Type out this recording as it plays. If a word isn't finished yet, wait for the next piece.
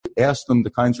ask them the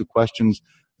kinds of questions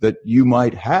that you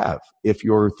might have if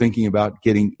you're thinking about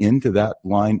getting into that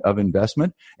line of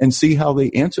investment, and see how they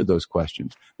answer those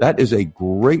questions. That is a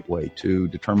great way to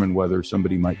determine whether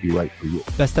somebody might be right for you.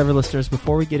 Best ever listeners,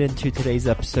 before we get into today's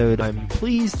episode, I'm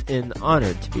pleased and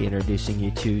honored to be introducing you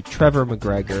to Trevor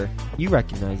McGregor. You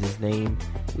recognize his name.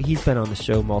 He's been on the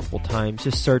show multiple times.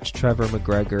 Just search Trevor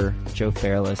McGregor, Joe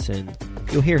Fairless, and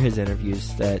you'll hear his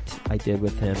interviews that I did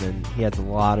with him, and he has a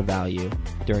lot of value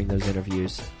during those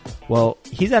interviews. Well,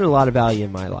 he's had a lot of value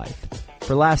in my life. For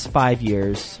the last 5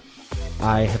 years,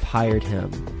 I have hired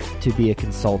him to be a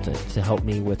consultant to help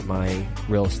me with my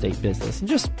real estate business and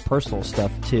just personal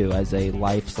stuff too, as a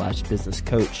life/business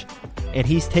coach. And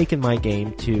he's taken my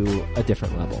game to a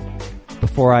different level.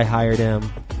 Before I hired him,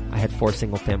 I had 4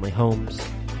 single-family homes,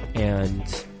 and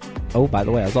oh, by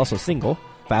the way, I was also single.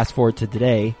 Fast forward to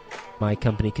today, my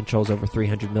company controls over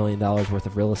 $300 million worth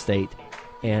of real estate,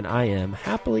 and I am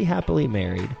happily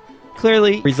married.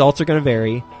 Clearly, results are going to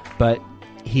vary, but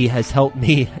he has helped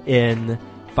me in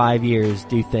 5 years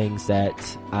do things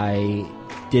that I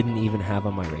didn't even have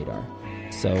on my radar.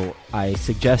 So I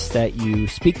suggest that you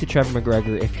speak to Trevor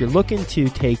McGregor if you're looking to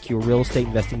take your real estate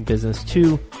investing business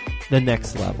to the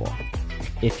next level.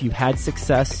 If you've had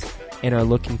success and are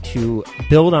looking to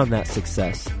build on that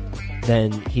success,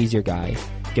 then he's your guy.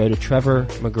 Go to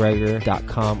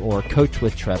trevormcgregor.com or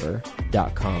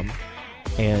coachwithtrevor.com,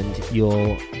 and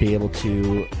you'll be able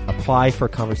to apply for a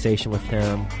conversation with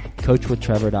him,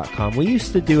 coachwithtrevor.com. We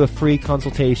used to do a free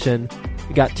consultation.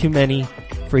 We got too many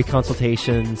free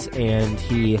consultations, and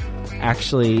he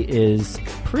actually is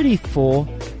pretty full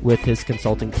with his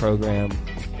consulting program,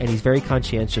 and he's very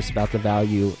conscientious about the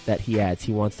value that he adds.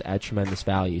 He wants to add tremendous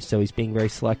value, so he's being very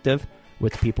selective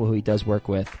with the people who he does work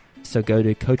with. So go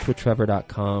to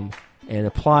coachwithtrevor.com and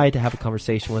apply to have a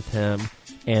conversation with him,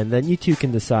 and then you two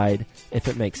can decide if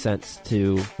it makes sense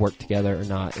to work together or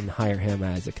not and hire him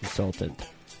as a consultant.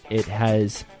 It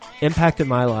has impacted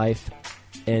my life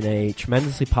in a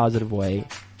tremendously positive way.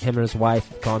 Him and his wife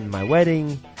have gone to my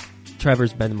wedding.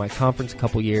 Trevor's been to my conference a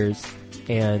couple years,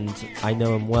 and I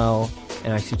know him well,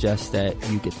 and I suggest that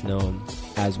you get to know him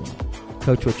as well.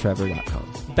 coachwithtrevor.com.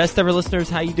 Best ever listeners,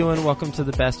 how you doing? Welcome to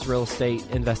the best real estate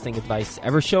investing advice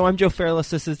ever show. I'm Joe Fairless.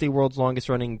 This is the world's longest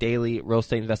running daily real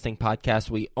estate investing podcast.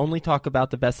 We only talk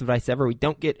about the best advice ever. We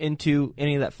don't get into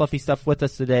any of that fluffy stuff. With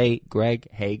us today,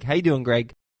 Greg Hague. How you doing,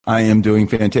 Greg? I am doing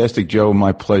fantastic, Joe.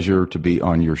 My pleasure to be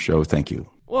on your show. Thank you.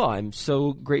 Well, I'm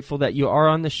so grateful that you are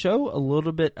on the show. A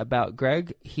little bit about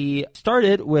Greg. He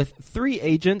started with 3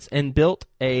 agents and built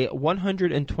a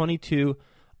 122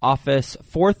 office,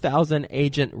 4,000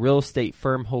 agent real estate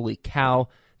firm, holy cow,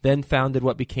 then founded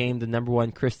what became the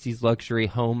 #1 Christie's luxury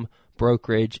home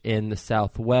brokerage in the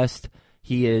Southwest.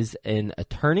 He is an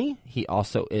attorney. He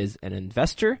also is an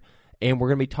investor, and we're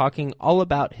going to be talking all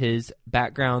about his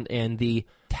background and the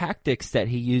tactics that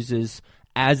he uses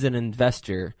as an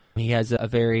investor. He has a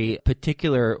very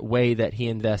particular way that he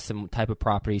invests in type of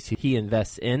properties he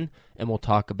invests in, and we'll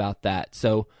talk about that.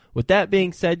 So with that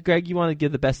being said, Greg, you want to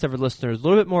give the best ever listeners a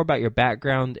little bit more about your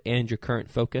background and your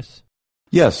current focus?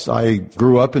 Yes, I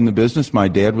grew up in the business. My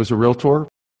dad was a realtor.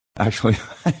 Actually,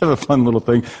 I have a fun little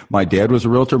thing. My dad was a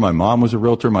realtor. My mom was a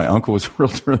realtor. My uncle was a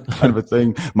realtor, kind of a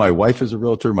thing. My wife is a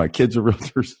realtor. My kids are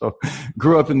realtors. So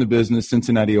grew up in the business.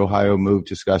 Cincinnati, Ohio, moved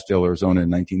to Scottsdale, Arizona in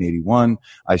 1981.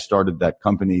 I started that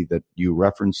company that you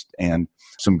referenced. And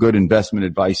some good investment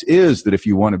advice is that if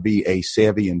you want to be a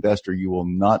savvy investor, you will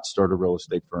not start a real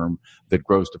estate firm that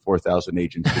grows to 4,000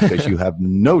 agents because you have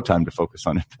no time to focus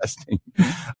on investing.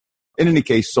 In any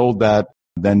case, sold that.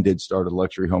 Then did start a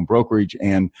luxury home brokerage.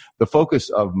 And the focus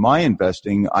of my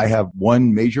investing, I have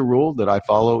one major rule that I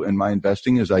follow in my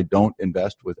investing is I don't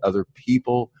invest with other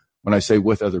people. When I say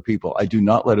with other people, I do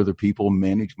not let other people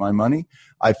manage my money.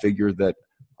 I figure that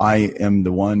I am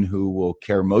the one who will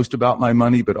care most about my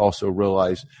money, but also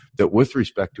realize that with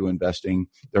respect to investing,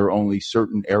 there are only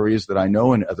certain areas that I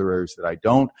know and other areas that I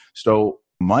don't. So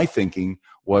my thinking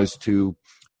was to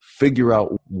figure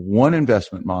out one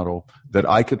investment model that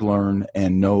I could learn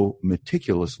and know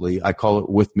meticulously. I call it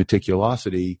with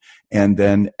meticulosity, and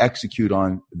then execute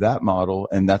on that model.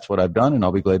 And that's what I've done. And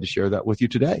I'll be glad to share that with you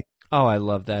today. Oh, I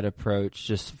love that approach.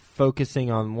 Just focusing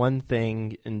on one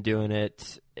thing and doing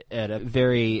it at a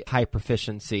very high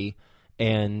proficiency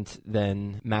and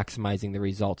then maximizing the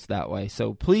results that way.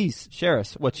 So please share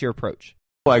us. What's your approach?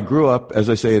 I grew up, as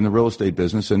I say, in the real estate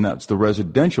business, and that's the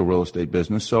residential real estate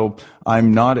business. So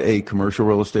I'm not a commercial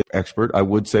real estate expert. I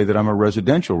would say that I'm a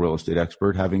residential real estate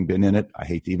expert, having been in it, I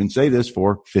hate to even say this,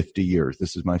 for 50 years.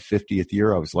 This is my 50th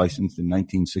year. I was licensed in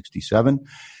 1967.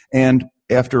 And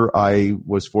after I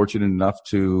was fortunate enough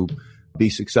to be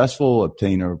successful,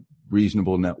 obtain a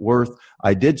reasonable net worth,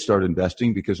 I did start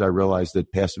investing because I realized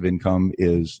that passive income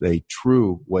is a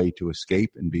true way to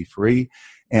escape and be free.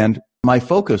 And my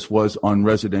focus was on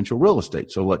residential real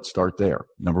estate. So let's start there.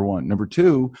 Number one. Number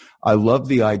two, I love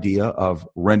the idea of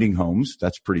renting homes.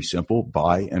 That's pretty simple,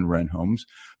 buy and rent homes.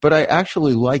 But I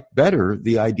actually like better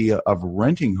the idea of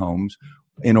renting homes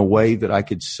in a way that I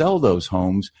could sell those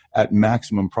homes at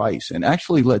maximum price. And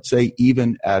actually, let's say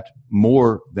even at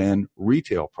more than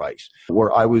retail price,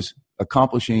 where I was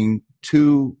accomplishing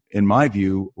two, in my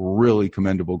view, really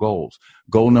commendable goals.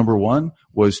 Goal number one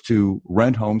was to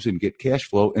rent homes and get cash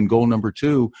flow. And goal number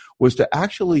two was to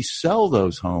actually sell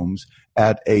those homes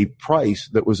at a price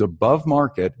that was above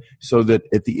market so that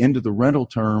at the end of the rental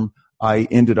term, I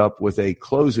ended up with a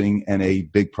closing and a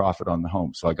big profit on the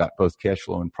home. So I got both cash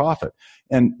flow and profit.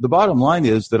 And the bottom line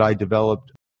is that I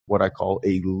developed what I call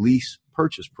a lease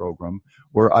purchase program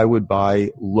where I would buy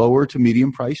lower to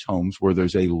medium price homes where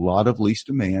there's a lot of lease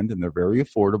demand and they're very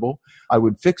affordable. I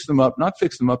would fix them up, not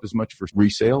fix them up as much for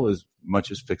resale as much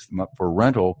as fix them up for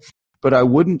rental, but I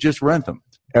wouldn't just rent them.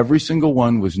 Every single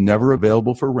one was never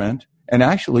available for rent. And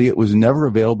actually it was never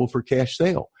available for cash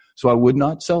sale. So I would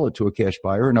not sell it to a cash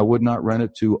buyer and I would not rent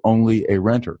it to only a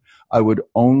renter. I would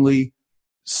only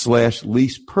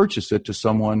 /lease purchase it to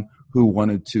someone who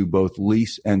wanted to both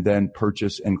lease and then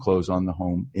purchase and close on the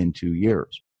home in 2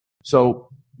 years. So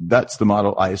that's the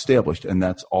model I established, and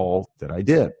that's all that I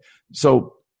did.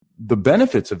 So the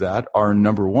benefits of that are,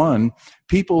 number one,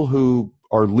 people who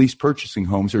are lease purchasing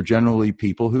homes are generally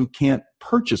people who can't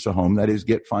purchase a home, that is,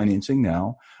 get financing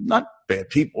now. Not bad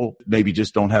people, maybe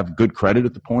just don't have good credit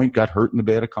at the point, got hurt in the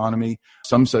bad economy,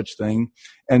 some such thing.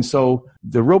 And so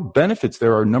the real benefits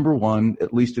there are, number one,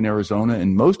 at least in Arizona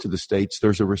and most of the states,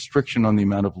 there's a restriction on the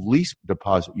amount of lease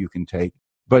deposit you can take.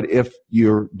 But if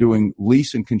you're doing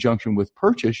lease in conjunction with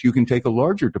purchase, you can take a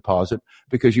larger deposit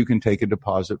because you can take a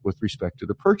deposit with respect to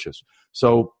the purchase.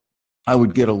 So I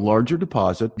would get a larger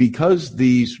deposit because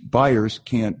these buyers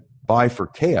can't buy for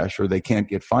cash or they can't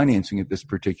get financing at this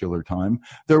particular time.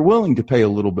 They're willing to pay a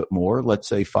little bit more, let's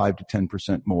say 5 to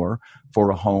 10% more for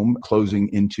a home closing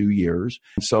in 2 years.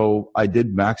 So I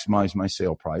did maximize my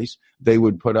sale price. They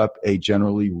would put up a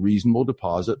generally reasonable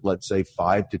deposit, let's say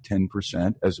 5 to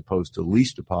 10% as opposed to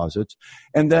lease deposits.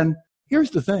 And then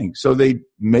here's the thing. So they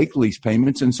make lease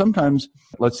payments, and sometimes,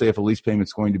 let's say if a lease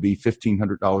payment's going to be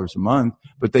 $1,500 a month,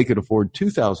 but they could afford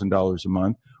 $2,000 a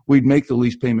month, we'd make the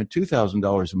lease payment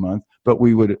 $2,000 a month, but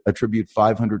we would attribute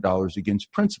 $500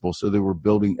 against principal. So they were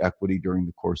building equity during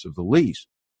the course of the lease.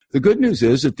 The good news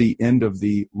is at the end of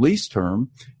the lease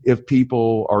term, if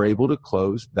people are able to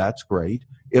close, that's great.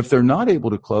 If they're not able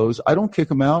to close, I don't kick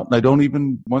them out and I don't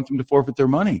even want them to forfeit their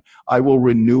money. I will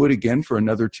renew it again for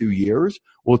another 2 years.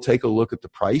 We'll take a look at the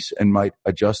price and might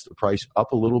adjust the price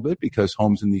up a little bit because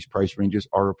homes in these price ranges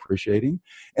are appreciating.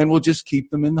 And we'll just keep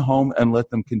them in the home and let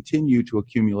them continue to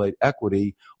accumulate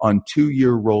equity on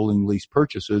 2-year rolling lease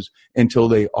purchases until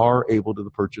they are able to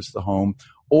purchase the home,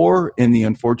 or in the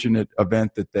unfortunate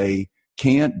event that they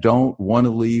can't, don't, want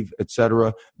to leave,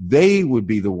 etc., they would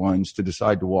be the ones to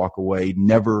decide to walk away,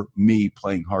 never me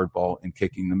playing hardball and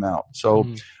kicking them out. So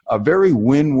a very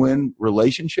win-win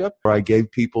relationship where I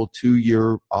gave people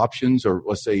 2-year options, or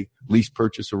let's say lease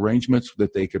purchase arrangements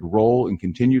that they could roll and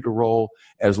continue to roll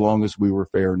as long as we were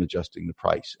fair in adjusting the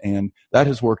price. And that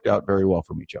has worked out very well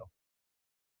for me, Joe.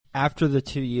 After the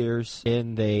 2 years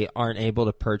and they aren't able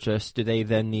to purchase, do they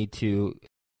then need to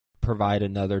provide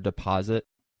another deposit?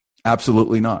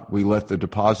 Absolutely not. We let the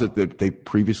deposit that they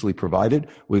previously provided,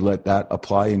 we let that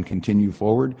apply and continue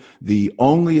forward. The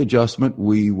only adjustment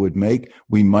we would make,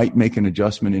 we might make an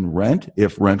adjustment in rent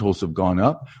if rentals have gone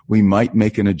up. We might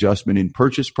make an adjustment in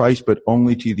purchase price, but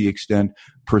only to the extent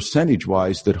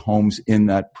percentage-wise that homes in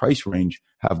that price range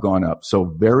have gone up. So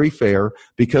very fair,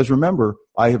 because remember,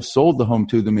 I have sold the home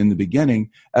to them in the beginning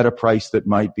at a price that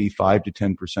might be 5 to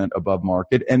 10% above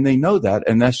market, and they know that,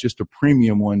 and that's just a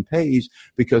premium one pays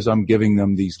because I'm giving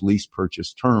them these lease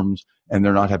purchase terms and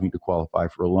they're not having to qualify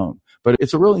for a loan. But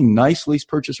it's a really nice lease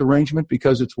purchase arrangement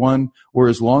because it's one where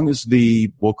as long as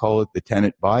we'll call it the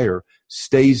tenant buyer,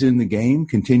 stays in the game,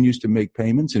 continues to make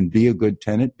payments and be a good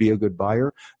tenant, be a good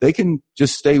buyer, they can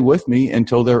just stay with me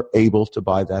until they're able to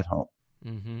buy that home.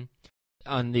 Mm-hmm.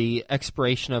 On the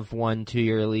expiration of 1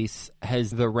 2-year lease, has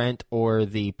the rent or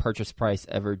the purchase price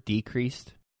ever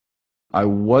decreased? I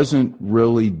wasn't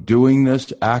really doing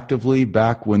this actively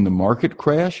back when the market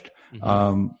crashed,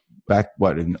 back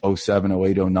in 07,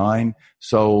 08, 09.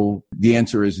 So the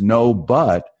answer is no,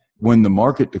 but when the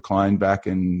market declined back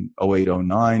in 08,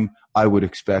 09, I would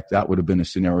expect that would have been a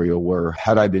scenario where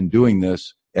had I been doing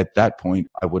this at that point,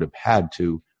 I would have had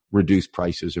to reduce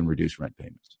prices and reduce rent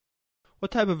payments.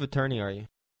 What type of attorney are you?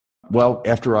 Well,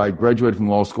 after I graduated from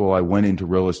law school, I went into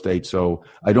real estate. So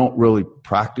I don't really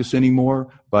practice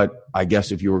anymore. But I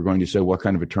guess if you were going to say, what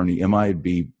kind of attorney am I? It'd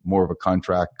be more of a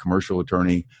contract commercial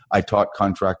attorney. I taught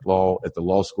contract law at the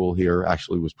law school here,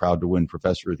 actually was proud to win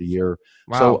Professor of the Year.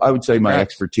 Wow. So I would say my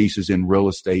expertise is in real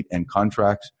estate and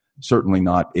contracts, certainly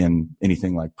not in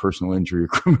anything like personal injury or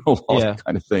criminal law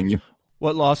kind of thing.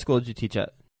 What law school did you teach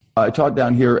at? I taught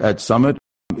down here at Summit.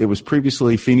 It was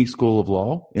previously Phoenix School of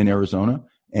Law in Arizona.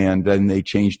 And then they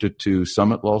changed it to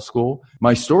Summit Law School.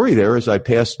 My story there is I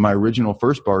passed my original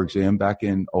first bar exam back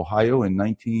in Ohio in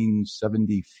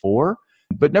 1974,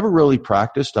 but never really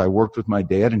practiced. I worked with my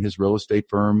dad in his real estate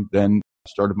firm, then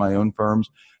started my own firms.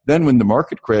 Then when the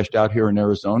market crashed out here in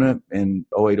Arizona in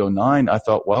 08-09, I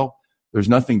thought, well, there's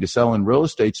nothing to sell in real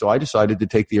estate. So I decided to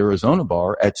take the Arizona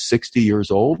bar at 60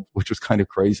 years old, which was kind of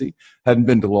crazy. Hadn't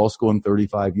been to law school in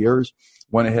 35 years.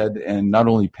 Went ahead and not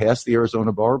only passed the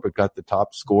Arizona bar, but got the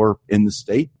top score in the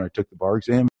state. I took the bar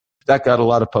exam. That got a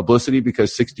lot of publicity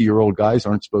because 60-year-old guys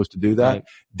aren't supposed to do that. Right.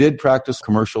 Did practice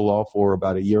commercial law for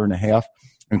about a year and a half.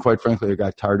 And quite frankly, I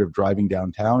got tired of driving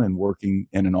downtown and working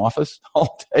in an office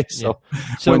all day. So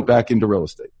went back into real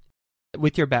estate.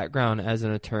 With your background as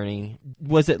an attorney,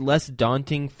 was it less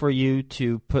daunting for you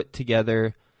to put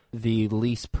together the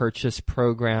lease purchase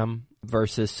program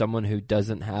versus someone who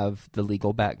doesn't have the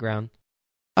legal background?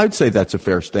 I'd say that's a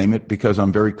fair statement because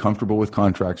I'm very comfortable with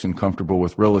contracts and comfortable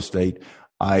with real estate.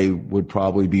 I would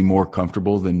probably be more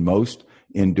comfortable than most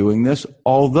in doing this,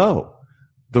 although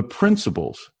the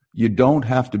principles, you don't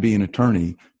have to be an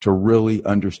attorney to really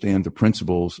understand the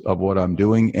principles of what I'm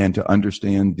doing and to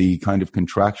understand the kind of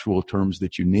contractual terms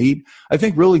that you need. I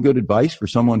think really good advice for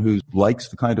someone who likes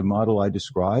the kind of model I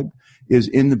described is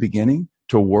in the beginning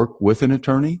to work with an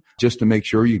attorney just to make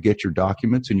sure you get your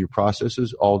documents and your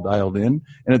processes all dialed in.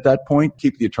 And at that point,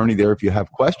 keep the attorney there if you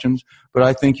have questions. But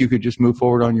I think you could just move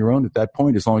forward on your own at that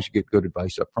point as long as you get good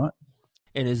advice up front.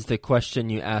 And is the question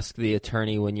you ask the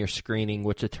attorney when you're screening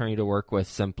which attorney to work with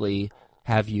simply,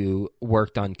 have you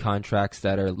worked on contracts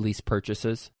that are lease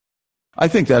purchases? I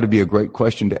think that would be a great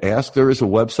question to ask. There is a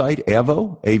website,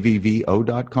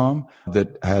 avvo.com,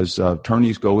 that has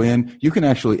attorneys go in. You can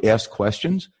actually ask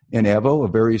questions in Avvo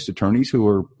of various attorneys who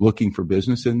are looking for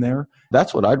business in there.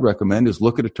 That's what I'd recommend is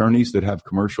look at attorneys that have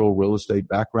commercial real estate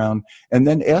background and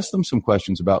then ask them some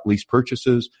questions about lease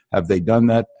purchases. Have they done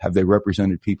that? Have they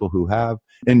represented people who have?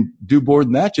 And do more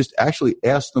than that, just actually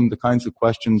ask them the kinds of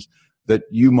questions that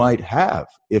you might have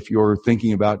if you're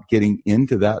thinking about getting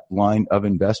into that line of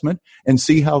investment and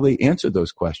see how they answer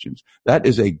those questions. That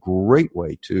is a great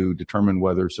way to determine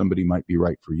whether somebody might be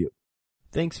right for you.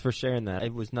 Thanks for sharing that. I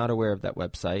was not aware of that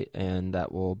website, and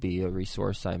that will be a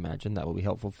resource, I imagine, that will be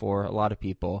helpful for a lot of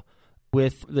people.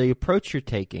 With the approach you're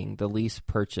taking, the lease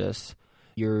purchase,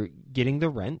 you're getting the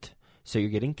rent, so you're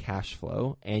getting cash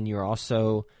flow, and you're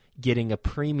also getting a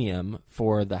premium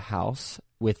for the house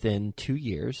within 2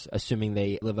 years, assuming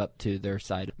they live up to their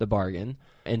side of the bargain.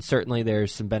 And certainly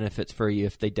there's some benefits for you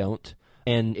if they don't,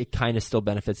 and it kind of still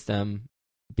benefits them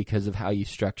because of how you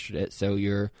structured it. So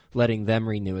you're letting them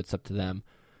renew. It's up to them.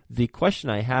 The question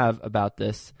I have about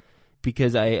this,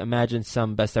 because I imagine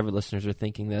some Best Ever listeners are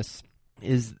thinking this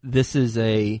is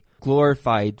a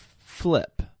glorified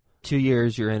flip. 2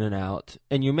 years, you're in and out,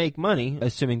 and you make money,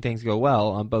 assuming things go well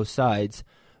on both sides,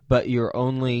 but you're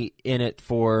only in it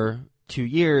for 2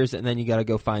 years, and then you got to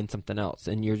go find something else,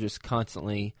 and you're just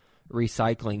constantly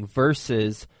recycling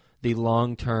versus the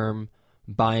long-term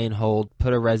buy and hold,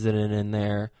 put a resident in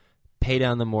there, pay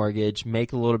down the mortgage,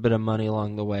 make a little bit of money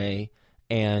along the way,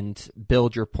 and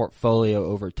build your portfolio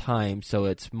over time so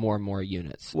it's more and more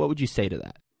units. What would you say to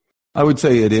that? I would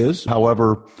say it is.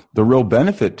 However, the real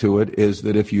benefit to it is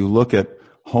that if you look at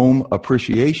home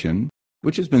appreciation,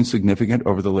 which has been significant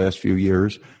over the last few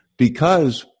years,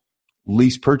 because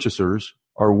lease purchasers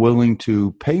are willing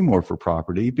to pay more for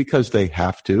property because they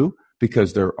have to,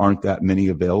 because there aren't that many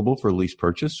available for lease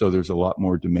purchase, so there's a lot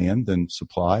more demand than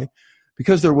supply.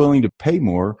 Because they're willing to pay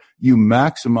more, you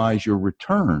maximize your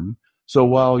return. So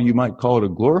while you might call it a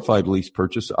glorified lease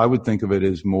purchase, I would think of it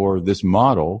as more this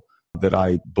model that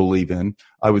I believe in.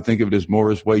 I would think of it as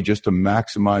more as a way just to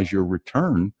maximize your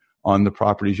return on the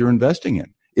properties you're investing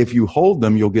in. If you hold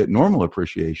them, you'll get normal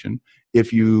appreciation.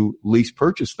 If you lease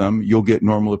purchase them, you'll get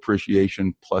normal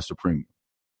appreciation plus a premium.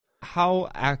 How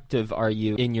active are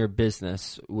you in your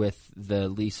business with the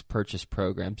lease purchase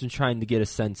programs and trying to get a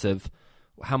sense of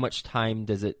how much time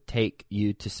does it take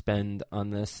you to spend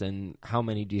on this and how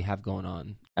many do you have going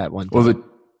on at one time? Well,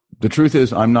 The truth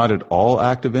is I'm not at all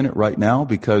active in it right now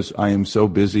because I am so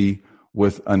busy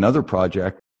with another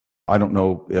project. I don't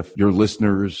know if your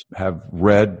listeners have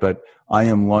read, but I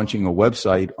am launching a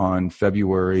website on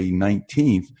February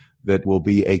 19th that will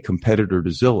be a competitor to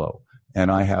Zillow.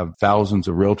 And I have thousands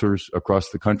of realtors across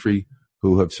the country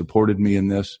who have supported me in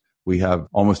this. We have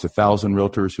almost 1,000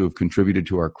 realtors who have contributed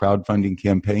to our crowdfunding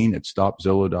campaign at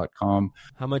stopzillow.com.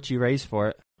 How much you raise for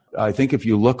it? I think if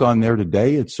you look on there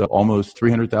today, it's almost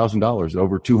 $300,000,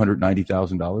 over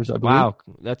 $290,000, I believe. Wow,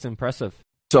 that's impressive.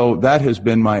 So that has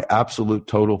been my absolute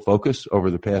total focus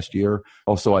over the past year.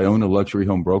 Also, I own a luxury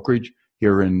home brokerage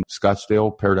here in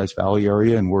Scottsdale, Paradise Valley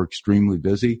area, and we're extremely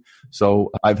busy.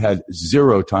 So I've had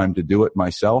zero time to do it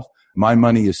myself. My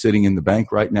money is sitting in the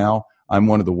bank right now. I'm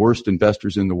one of the worst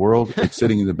investors in the world. It's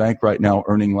sitting in the bank right now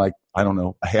earning like, I don't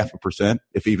know, 0.5%,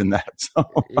 if even that.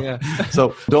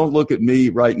 So don't look at me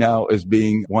right now as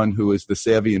being one who is the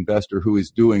savvy investor who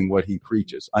is doing what he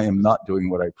preaches. I am not doing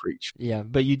what I preach. Yeah,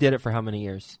 but you did it for how many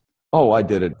years? Oh, I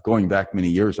did it going back many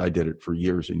years. I did it for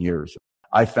years and years.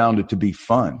 I found it to be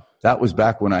fun. That was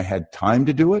back when I had time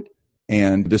to do it.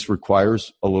 And this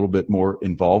requires a little bit more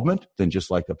involvement than just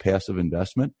like a passive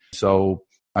investment. So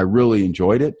I really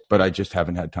enjoyed it, but I just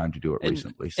haven't had time to do it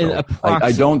recently. So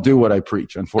I don't do what I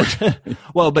preach, unfortunately.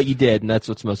 Well, but you did, and that's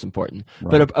what's most important.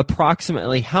 Right. But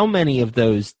approximately how many of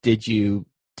those did you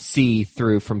see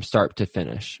through from start to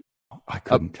finish? I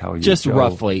couldn't tell you. Just Joe.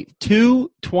 Roughly. 2,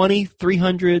 20,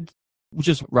 300?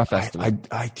 Just rough estimate.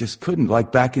 I just couldn't.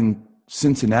 Like back in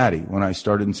Cincinnati, when I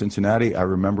started in Cincinnati, I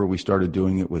remember we started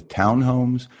doing it with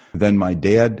townhomes. Then my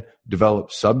dad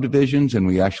developed subdivisions, and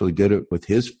we actually did it with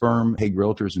his firm, Hague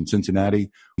Realtors in Cincinnati.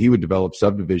 He would develop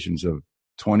subdivisions of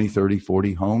 20, 30,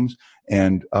 40 homes,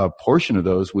 and a portion of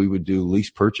those we would do lease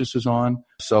purchases on.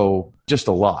 So just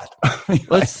a lot.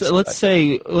 let's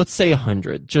say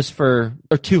 100, just for,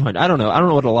 or 200. I don't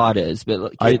know what a lot is,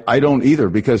 but I don't either,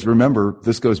 because remember,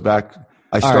 this goes back.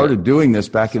 I started doing this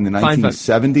back in the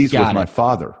 1970s with my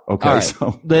father. Okay. Right.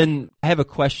 So then I have a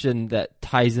question that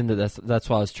ties into this. That's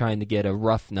why I was trying to get a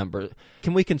rough number.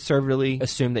 Can we conservatively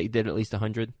assume that you did at least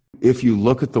 100? If you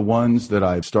look at the ones that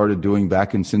I've started doing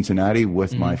back in Cincinnati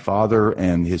with my father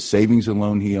and his savings and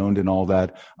loan he owned and all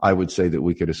that, I would say that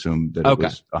we could assume that it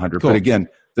was 100. Cool. But again,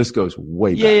 this goes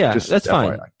way back. Yeah, that's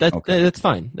fine. That's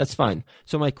fine. That's fine.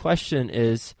 So my question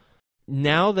is,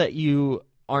 now that you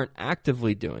aren't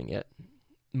actively doing it,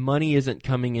 money isn't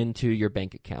coming into your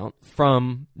bank account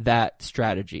from that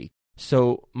strategy.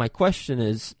 So my question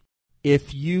is,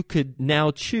 if you could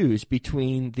now choose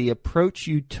between the approach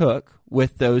you took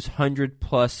with those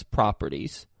 100+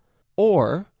 properties,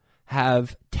 or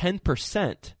have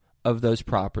 10% of those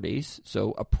properties,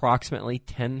 so approximately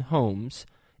 10 homes,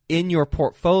 in your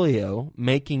portfolio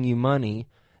making you money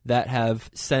that have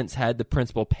since had the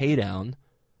principal pay down,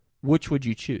 which would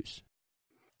you choose?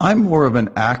 I'm more of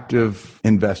an active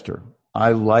investor.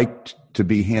 I like to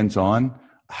be hands-on.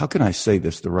 How can I say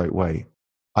this the right way?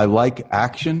 I like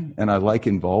action and I like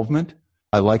involvement.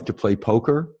 I like to play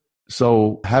poker.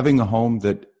 So having a home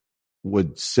that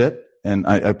would sit, and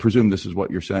I presume this is what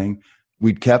you're saying,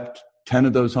 we'd kept 10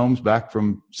 of those homes back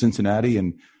from Cincinnati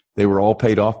and they were all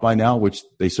paid off by now, which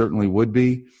they certainly would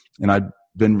be. And I'd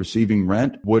been receiving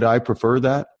rent. Would I prefer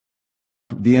that?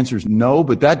 The answer is no,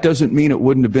 but that doesn't mean it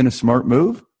wouldn't have been a smart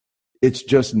move. It's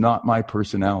just not my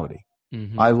personality.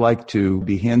 Mm-hmm. I like to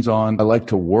be hands-on. I like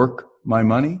to work my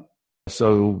money.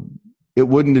 So it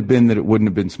wouldn't have been that it wouldn't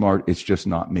have been smart. It's just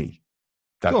not me.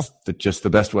 That's just the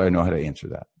best way I know how to answer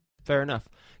that. Fair enough.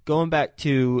 Going back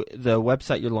to the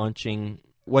website you're launching,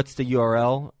 what's the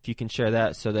URL? If you can share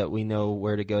that so that we know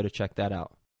where to go to check that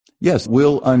out. Yes,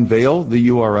 we'll unveil the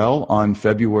URL on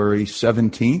February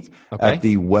 17th at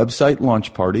the website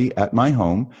launch party at my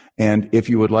home. And if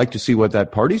you would like to see what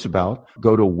that party's about,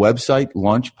 go to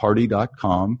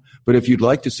websitelaunchparty.com. But if you'd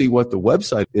like to see what the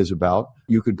website is about,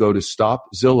 you could go to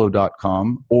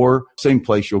stopzillow.com, or same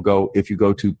place you'll go if you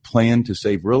go to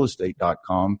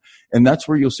plantosaverealestate.com. And that's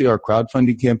where you'll see our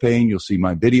crowdfunding campaign. You'll see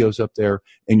my videos up there,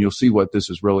 and you'll see what this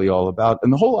is really all about.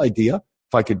 And the whole idea,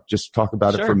 if I could just talk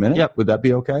about it for a minute, would that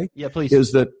be okay? Yeah, please.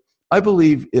 Is that I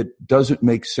believe it doesn't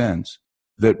make sense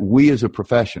that we as a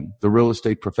profession, the real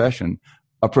estate profession,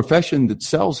 a profession that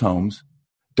sells homes,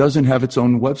 doesn't have its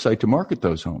own website to market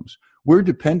those homes. We're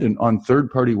dependent on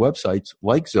third-party websites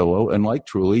like Zillow and like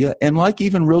Trulia and like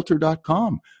even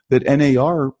Realtor.com that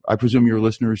NAR, I presume your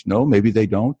listeners know, maybe they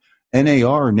don't.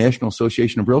 NAR, National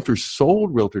Association of Realtors,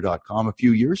 sold Realtor.com a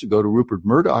few years ago to Rupert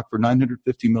Murdoch for $950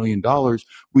 million.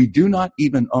 We do not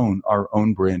even own our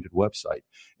own branded website.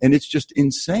 And it's just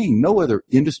insane. No other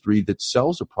industry that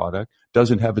sells a product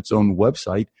doesn't have its own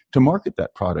website to market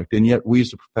that product. And yet we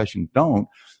as a profession don't.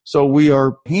 So we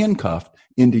are handcuffed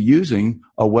into using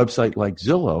a website like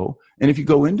Zillow. And if you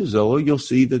go into Zillow, you'll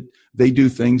see that they do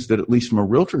things that, at least from a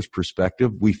realtor's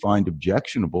perspective, we find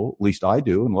objectionable. At least I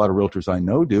do, and a lot of realtors I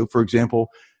know do. For example,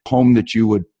 home that you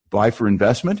would buy for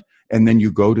investment, and then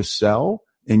you go to sell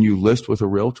and you list with a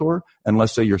realtor, and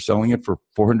let's say you're selling it for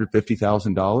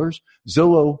 $450,000,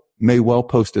 Zillow may well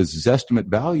post a Zestimate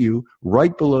value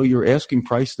right below your asking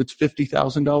price that's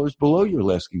 $50,000 below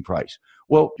your asking price.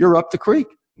 Well, you're up the creek.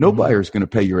 No buyer is going to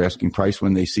pay your asking price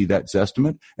when they see that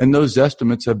Zestimate, and those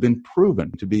estimates have been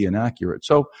proven to be inaccurate.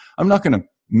 So I'm not going to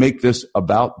make this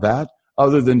about that,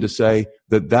 other than to say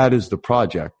that that is the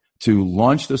project, to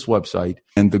launch this website.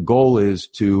 And the goal is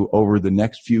to, over the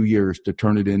next few years, to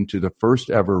turn it into the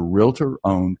first ever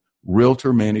realtor-owned,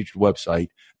 realtor-managed website,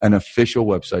 an official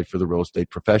website for the real estate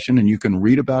profession. And you can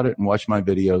read about it and watch my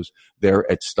videos there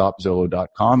at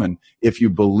stopzillow.com. And if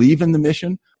you believe in the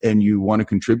mission and you want to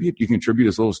contribute, you contribute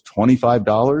as little as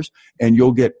 $25, and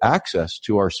you'll get access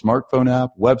to our smartphone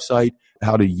app, website,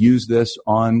 how to use this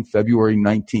on February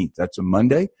 19th. That's a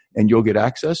Monday. And you'll get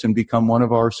access and become one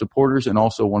of our supporters, and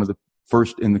also one of the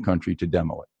first in the country to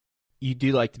demo it. You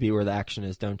do like to be where the action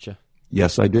is, don't you?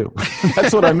 Yes, I do.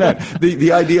 That's what I meant.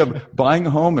 The idea of buying a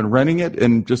home and renting it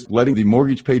and just letting the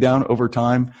mortgage pay down over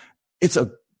time, it's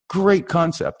a great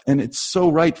concept, and it's so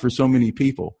right for so many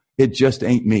people. It just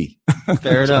ain't me.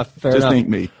 Fair enough. Fair enough. Just ain't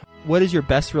me. What is your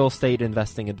best real estate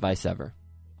investing advice ever?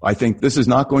 I think this is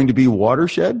not going to be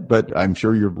watershed, but I'm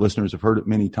sure your listeners have heard it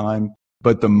many times.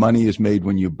 But the money is made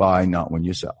when you buy, not when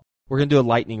you sell. We're going to do a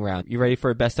lightning round. You ready for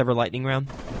a best ever lightning round?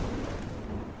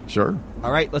 Sure.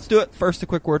 All right, let's do it. First, a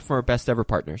quick word from our best ever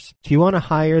partners. If you want to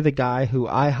hire the guy who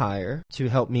I hire to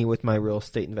help me with my real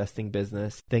estate investing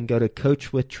business, then go to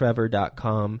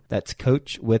coachwithtrevor.com. That's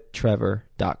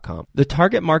coachwithtrevor.com. The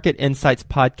Target Market Insights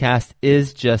podcast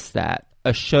is just that,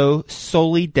 a show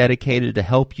solely dedicated to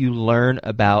help you learn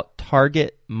about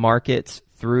target markets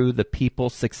through the people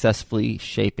successfully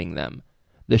shaping them.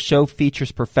 The show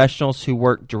features professionals who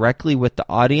work directly with the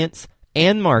audience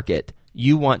and market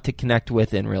you want to connect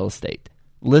with in real estate.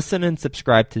 Listen and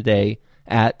subscribe today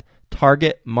at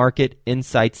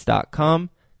targetmarketinsights.com.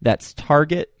 That's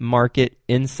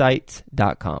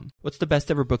targetmarketinsights.com. What's the best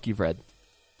ever book you've read?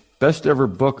 Best ever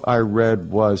book I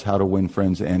read was How to Win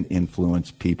Friends and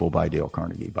Influence People by Dale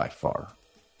Carnegie, by far.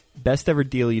 Best ever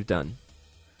deal you've done?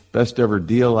 Best ever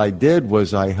deal I did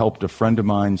was I helped a friend of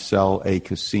mine sell a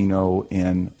casino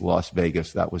in Las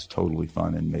Vegas. That was totally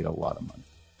fun and made a lot of money.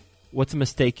 What's a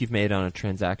mistake you've made on a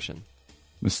transaction?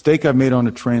 Mistake I've made on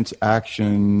a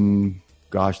transaction,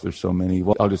 gosh, there's so many.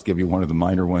 Well, I'll just give you one of the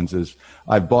minor ones. Is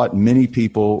I've bought many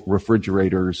people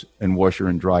refrigerators and washer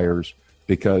and dryers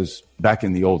because back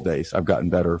in the old days, I've gotten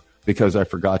better, because I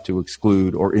forgot to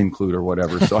exclude or include or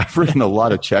whatever. So I've written a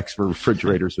lot of checks for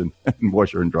refrigerators and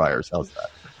washer and dryers. How's that?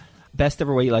 Best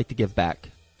ever way you like to give back?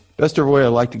 Best ever way I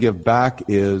like to give back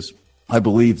is, I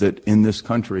believe that in this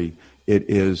country, it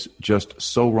is just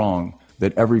so wrong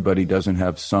that everybody doesn't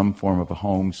have some form of a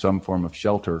home, some form of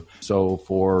shelter. So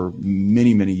for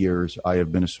many, many years, I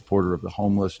have been a supporter of the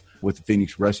homeless with the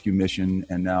Phoenix Rescue Mission.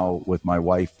 And now with my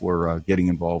wife, we're getting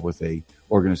involved with a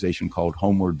organization called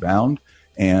Homeward Bound.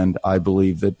 And I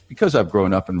believe that because I've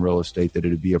grown up in real estate, that it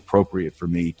would be appropriate for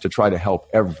me to try to help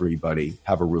everybody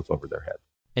have a roof over their head.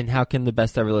 And how can the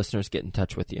best ever listeners get in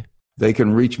touch with you? They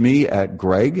can reach me at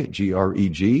Greg,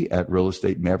 G-R-E-G, at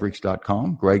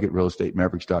realestatemaveriks.com, Greg at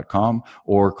realestatemaveriks.com,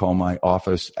 or call my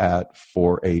office at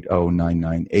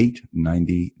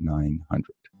 480-998-9900.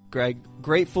 Greg,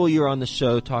 grateful you're on the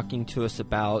show talking to us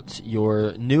about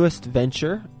your newest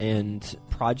venture and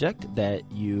project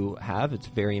that you have. It's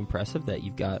very impressive that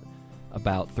you've got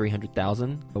about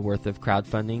 $300,000 worth of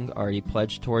crowdfunding already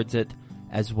pledged towards it,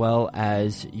 as well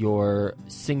as your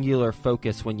singular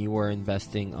focus when you were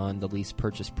investing on the lease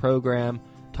purchase program,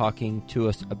 talking to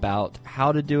us about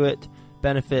how to do it,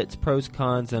 benefits, pros,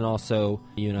 cons, and also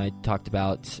you and I talked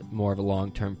about more of a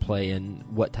long-term play and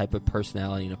what type of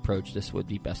personality and approach this would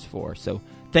be best for. So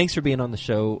thanks for being on the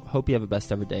show. Hope you have a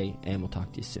best ever day, and we'll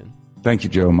talk to you soon. Thank you,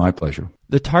 Joe. My pleasure.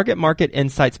 The Target Market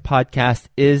Insights podcast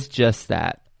is just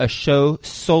that, a show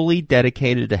solely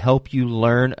dedicated to help you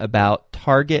learn about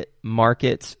target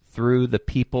markets through the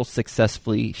people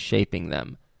successfully shaping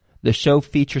them. The show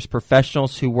features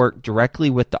professionals who work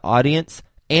directly with the audience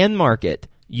and market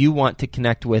you want to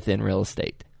connect with in real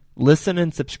estate. Listen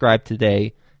and subscribe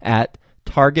today at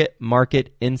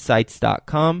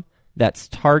targetmarketinsights.com. That's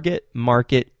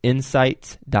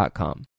targetmarketinsights.com.